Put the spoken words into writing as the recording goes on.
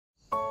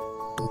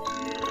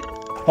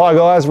Hi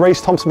guys,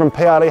 Reece Thompson from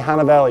PRD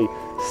Hunter Valley.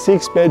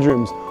 6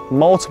 bedrooms,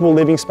 multiple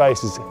living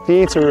spaces,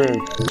 theatre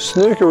room,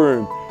 snooker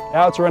room,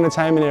 outdoor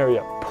entertainment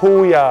area,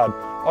 pool yard,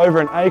 over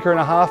an acre and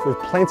a half with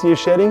plenty of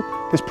shedding.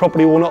 This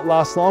property will not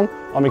last long.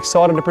 I'm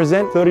excited to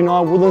present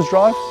 39 Woodlands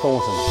Drive,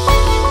 Thornton.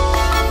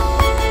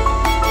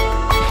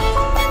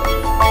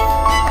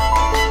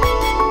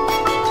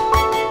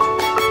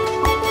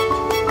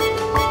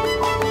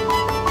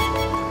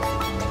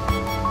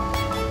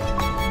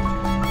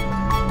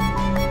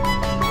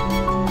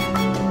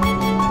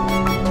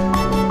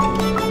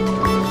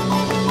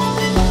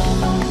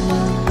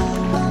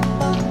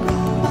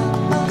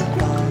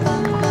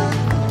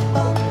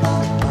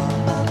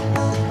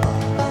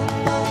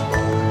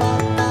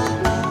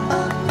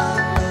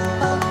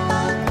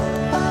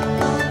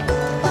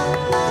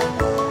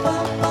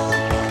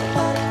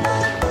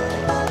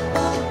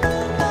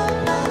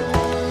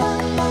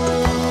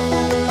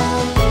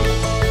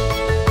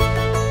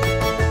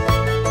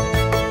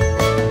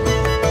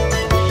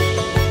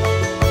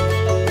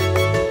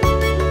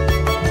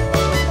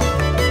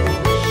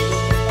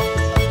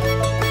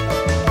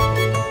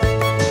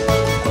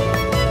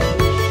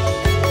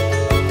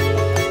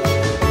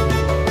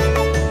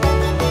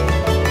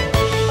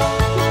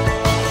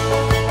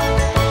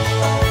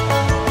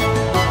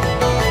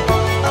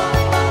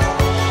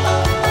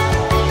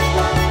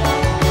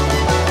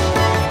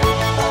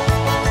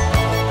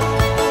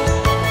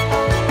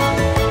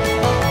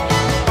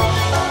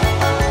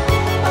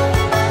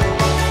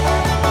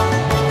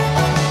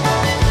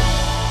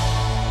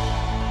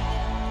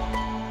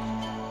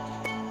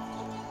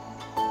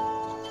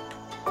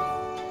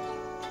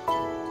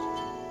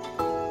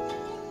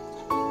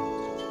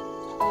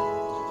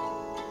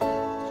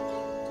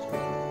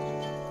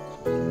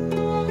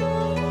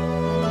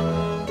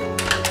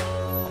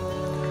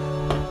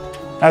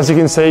 As you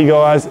can see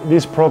guys,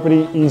 this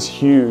property is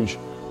huge.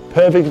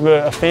 Perfect for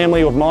a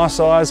family of my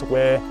size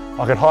where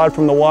I could hide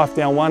from the wife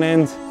down one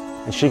end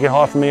and she can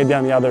hide from me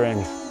down the other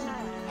end.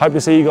 Hope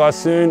to see you guys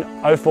soon.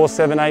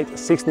 0478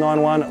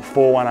 691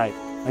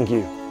 418. Thank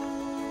you.